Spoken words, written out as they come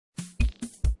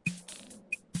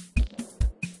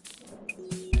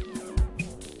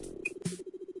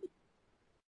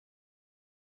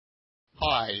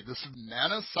Hi, this is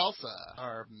Mana Salsa,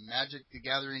 our Magic the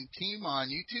Gathering team on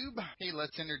YouTube. Hey,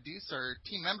 let's introduce our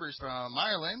team members from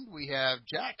Ireland. We have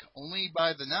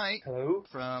JackOnlyBytheNight. Hello.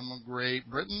 From Great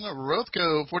Britain,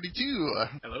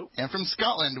 Rothko42. Hello. And from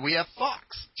Scotland, we have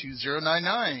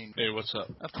Fox2099. Hey, what's up?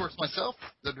 Of course, myself,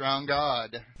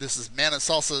 TheDrownedGod. This is Mana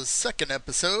Salsa's second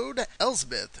episode,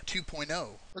 Elspeth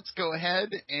 2.0. Let's go ahead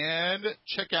and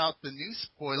check out the new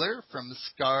spoiler from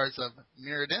Scars of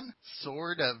Mirrodin,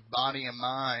 Sword of Body and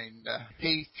Mind.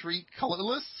 Pay 3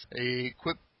 colorless. A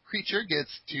equipped creature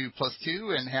gets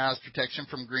 2/2 and has protection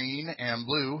from green and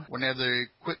blue. Whenever the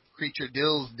equipped creature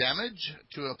deals damage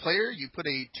to a player, you put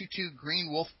a 2/2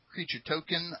 green wolf creature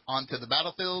token onto the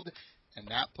battlefield, and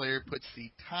that player puts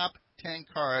the top 10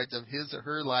 cards of his or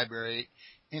her library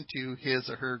into his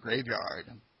or her graveyard.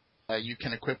 You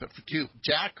can equip it for 2.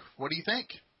 Jack, what do you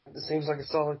think? It seems like a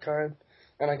solid card,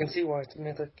 and I can see why it's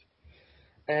mythic.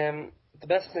 The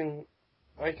best thing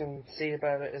I can see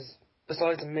about it is,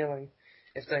 besides the milling,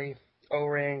 if they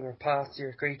O-ring or pass to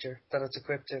your creature that it's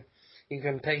equipped to, you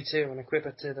can pay 2 and equip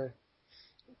it to the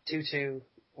 2/2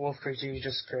 wolf creature you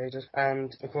just created.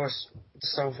 And, of course, the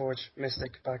Stoneforge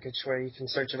Mystic package where you can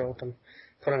search it up and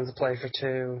put it into play for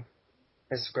 2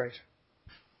 is great.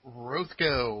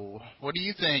 Rothko, what do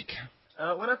you think?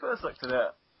 When I first looked at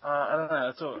it, I don't know,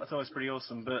 I thought it was pretty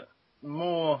awesome, but the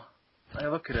more I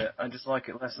look at it, I just like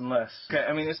it less and less. Okay,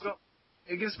 I mean,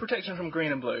 it gives protection from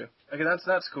green and blue. Okay,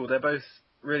 that's cool. They're both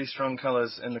really strong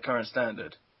colours in the current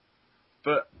standard.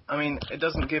 But, I mean, it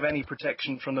doesn't give any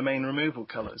protection from the main removal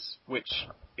colours, which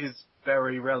is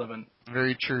very relevant.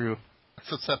 Very true.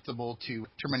 Susceptible to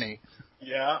terminate.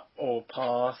 Yeah, or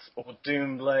pass, or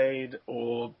Doomblade,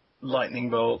 or Lightning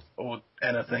Bolt, or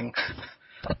anything.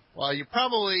 Well, you're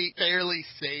probably fairly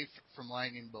safe from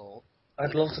Lightning Bolt.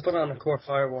 I'd love to put on a core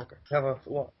Firewalker. Have a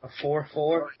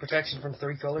 4/4 protection from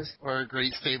 3 colors. Or a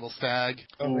Great Stable Stag.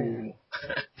 Ooh.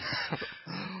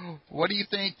 What do you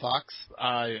think, Fox?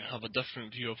 I have a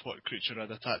different view of what creature I'd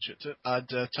attach it to.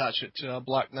 I'd attach it to a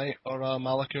Black Knight or a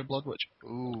Malakir Bloodwitch.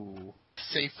 Ooh.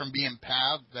 Safe from being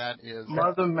path, that is... My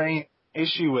other main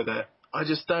issue with it, I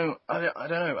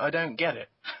don't get it.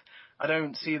 I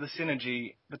don't see the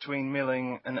synergy between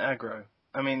milling and aggro.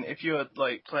 I mean, if you're,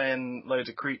 like, playing loads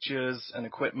of creatures and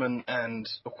equipment and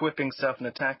equipping stuff and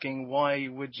attacking, why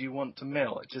would you want to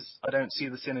mill? I don't see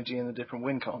the synergy in the different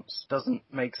win cons. Doesn't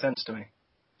make sense to me.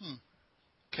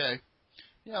 Okay.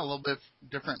 Yeah, a little bit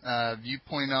different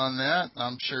viewpoint on that.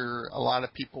 I'm sure a lot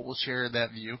of people will share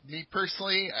that view. Me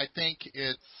personally, I think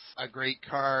it's a great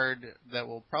card that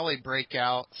will probably break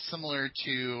out similar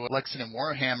to Lexington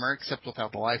Warhammer, except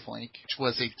without the lifelink, which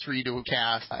was a 3 to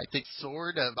cast. I think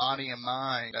Sword of Body and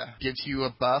Mind gives you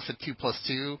a buff at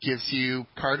 2/2, gives you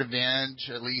card advantage,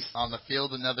 at least on the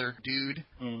field, another dude,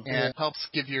 and helps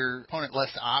give your opponent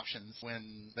less options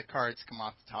when the cards come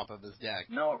off the top of his deck.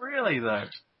 Not really, though.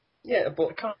 Yeah, I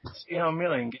but can't see how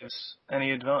milling gives any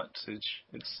advantage.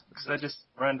 Because they're just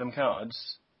random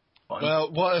cards. Fine. Well,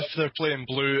 what if they're playing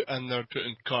blue and they're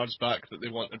putting cards back that they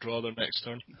want to draw their next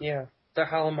turn? yeah, the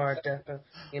Halimar deck,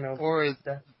 Or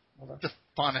deck. the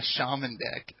Fauna Shaman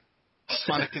deck.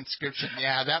 Fauna Conscription.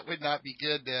 Yeah, that would not be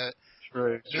good to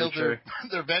build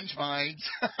their Venge Minds.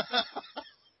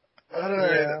 I don't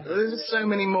know. There's so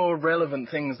many more relevant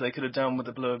things they could have done with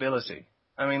the blue ability.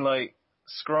 I mean, like,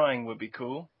 scrying would be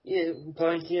cool. Yeah,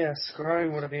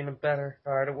 scrying would have been a better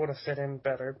card. It would have fit in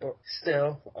better, but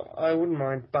still, I wouldn't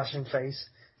mind bashing face,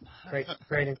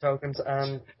 creating tokens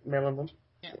and milling them.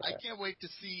 I can't wait to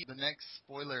see the next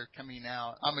spoiler coming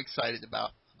out. I'm excited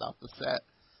about the set.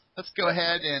 Let's go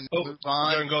ahead and move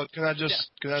on. God, can I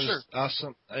just Sure. ask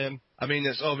something? I mean,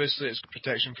 it's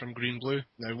protection from green-blue.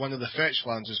 Now, one of the fetch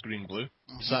lands is green-blue.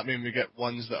 Does that mean we get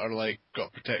ones that are, like,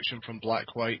 got protection from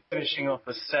black-white? Finishing off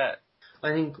a set. I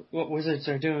think what Wizards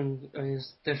are doing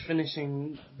is they're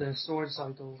finishing the sword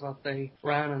cycle that they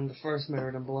ran in the first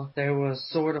Mirrodin block. There was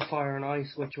Sword of Fire and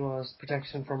Ice, which was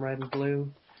protection from red and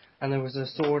blue, and there was a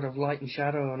Sword of Light and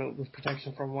Shadow, and it was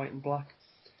protection from white and black.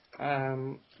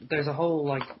 There's a whole,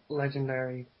 like,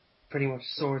 legendary, pretty much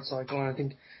sword cycle, and I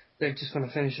think they're just going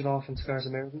to finish it off in Scars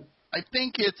of Mirrodin. I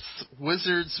think it's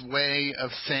Wizards' way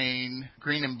of saying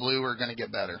green and blue are going to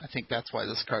get better. I think that's why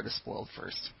this card is spoiled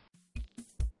first.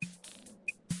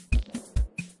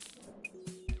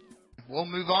 We'll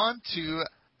move on to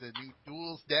the new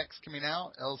duels decks coming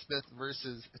out, Elspeth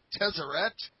versus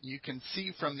Tezzeret. You can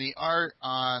see from the art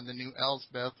on the new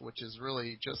Elspeth, which is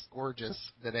really just gorgeous,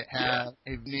 that it has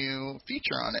a new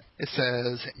feature on it. It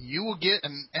says, you will get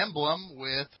an emblem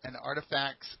with an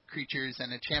artifacts, creatures,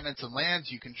 and enchantments and lands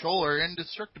you control are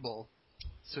indestructible.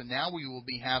 So now we will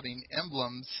be having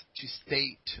emblems to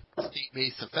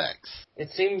state-based effects. It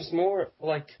seems more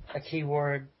like a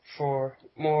keyword for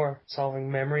more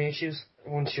solving memory issues.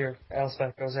 Once your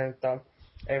Elspeth goes out, that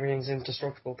everything's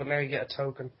indestructible. But now you get a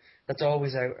token that's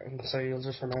always out, and so you'll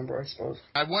just remember, I suppose.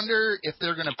 I wonder if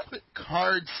they're going to put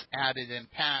cards added in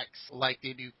packs like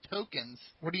they do tokens.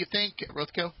 What do you think,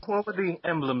 Rothko? What with the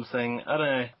emblem thing? I don't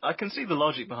know. I can see the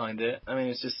logic behind it. I mean,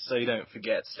 it's just so you don't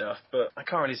forget stuff, but I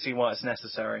can't really see why it's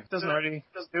necessary. It doesn't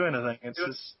do anything. It's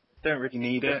just, don't really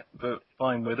need it, but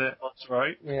fine with it. That's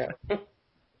right. Yeah.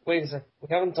 Wait a sec. We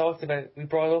haven't talked about it. We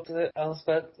brought up the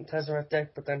Elspeth and Tezzeret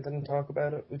deck, but then didn't talk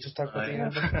about it. We just talked about the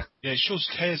emblem. Yeah, it shows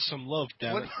Tez some love,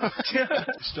 damn it.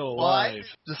 He's still Why? alive.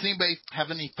 Does anybody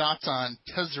have any thoughts on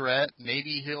Tezzeret?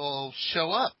 Maybe he'll show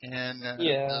up in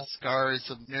the Scars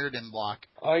of Mirrodin block.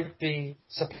 I'd be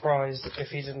surprised if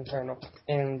he didn't turn up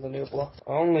in the new block.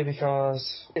 Only because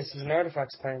he's an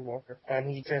artifacts planeswalker, and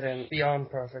he'd fit in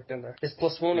beyond perfect in there. His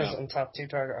 +1 is untap 2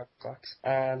 target artifacts,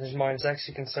 and his -X,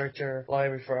 you can search your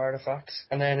library for artifacts,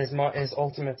 and then his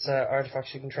ultimate's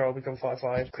artifacts you control become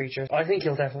 5/5 creatures. I think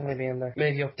he'll definitely be in there.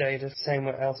 Maybe updated. Same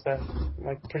with Elspeth.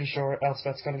 I'm pretty sure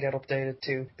Elspeth's going to get updated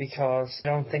too, because I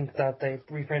don't think that they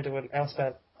reprinted with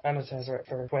Elspeth and a Tezzeret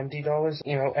for $20.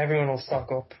 You know, everyone will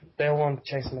stock up. They'll want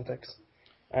Chase Mythics.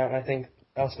 And I think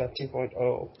Elspeth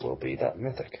 2.0 will be that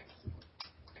Mythic.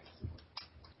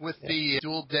 With the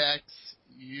dual decks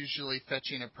usually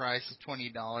fetching a price of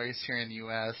 $20 here in the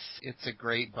U.S., it's a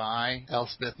great buy.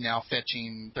 Elspeth now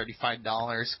fetching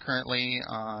 $35 currently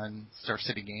on Star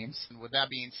City Games. And with that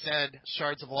being said,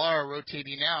 Shards of Alara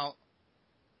rotating out.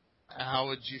 How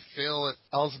would you feel if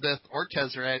Elspeth or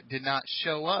Tezzeret did not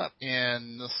show up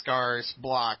in the Scars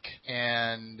block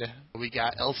and we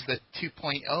got Elspeth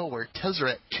 2.0 or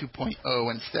Tezzeret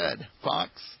 2.0 instead?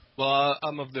 Fox? Well,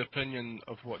 I'm of the opinion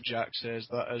of what Jack says.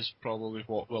 That is probably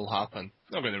what will happen.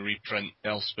 They're not going to reprint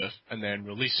Elspeth and then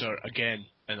release her again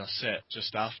in a set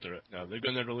just after it. No, they're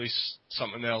going to release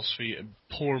something else for you to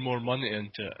pour more money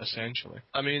into, essentially.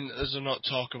 I mean, is there not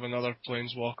talk of another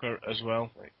Planeswalker as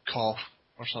well? Like Koth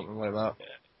or something like that?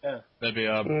 Yeah. Maybe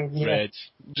red.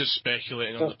 Just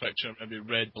speculating on the picture. Maybe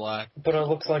red-black. But it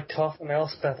looks like Koth and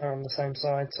Elspeth are on the same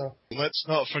side, so... Let's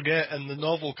not forget in the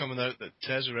novel coming out that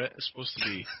Tezzeret is supposed to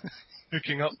be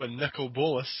hooking up with Nicol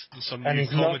Bolas in some new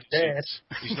comedy scenes.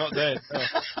 He's not dead. No.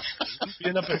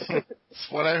 Being a bit... That's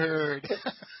what I heard.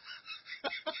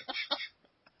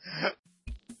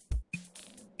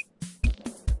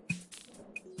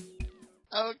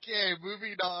 Okay,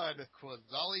 moving on.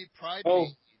 Quazali Pride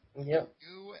Week. Yep.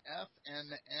 New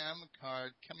FNM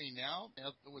card coming out.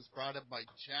 It was brought up by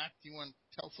Jack. Do you want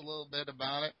to tell us a little bit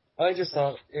about it? I just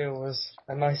thought it was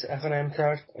a nice F&M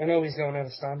card. I know he's going out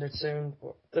of standard soon,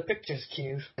 but the picture's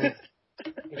cute.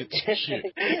 It's cute.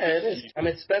 Yeah, it is. And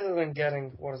it's better than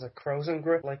getting, Crows and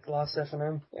Grip, like last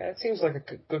F&M. Yeah, it seems like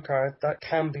a good card that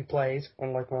can be played,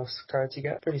 unlike most cards you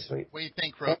get. Pretty sweet. What do you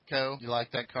think, Rothko? You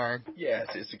like that card? Yeah,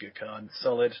 it's a good card.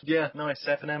 Solid. Yeah, nice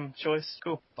F&M choice.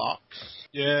 Cool. Fox?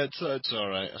 Yeah, it's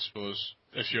alright, I suppose.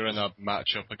 If you're in a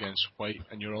matchup against white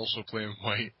and you're also playing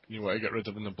white and you want to get rid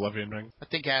of an Oblivion Ring. I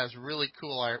think it has really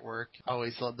cool artwork. I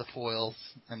always love the foils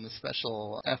and the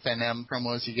special FNM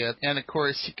promos you get. And of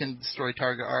course, you can destroy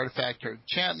target artifact or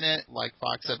enchantment, like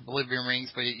Fox said, Oblivion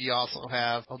Rings, but you also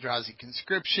have Eldrazi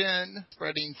Conscription,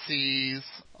 Spreading Seas,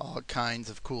 all kinds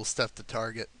of cool stuff to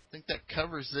target. I think that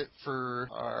covers it for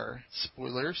our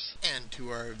spoilers. And to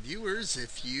our viewers,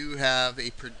 if you have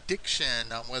a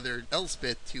prediction on whether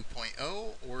Elspeth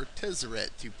 2.0 or Tezzeret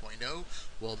 2.0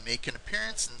 will make an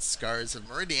appearance in Scars of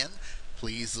Mirrodin,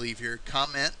 please leave your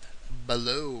comment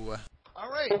below.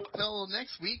 Alright, until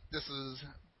next week, this is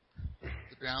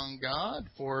TheDrownedGod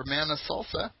for Mana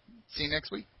Salsa. See you next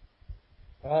week.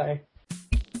 Bye.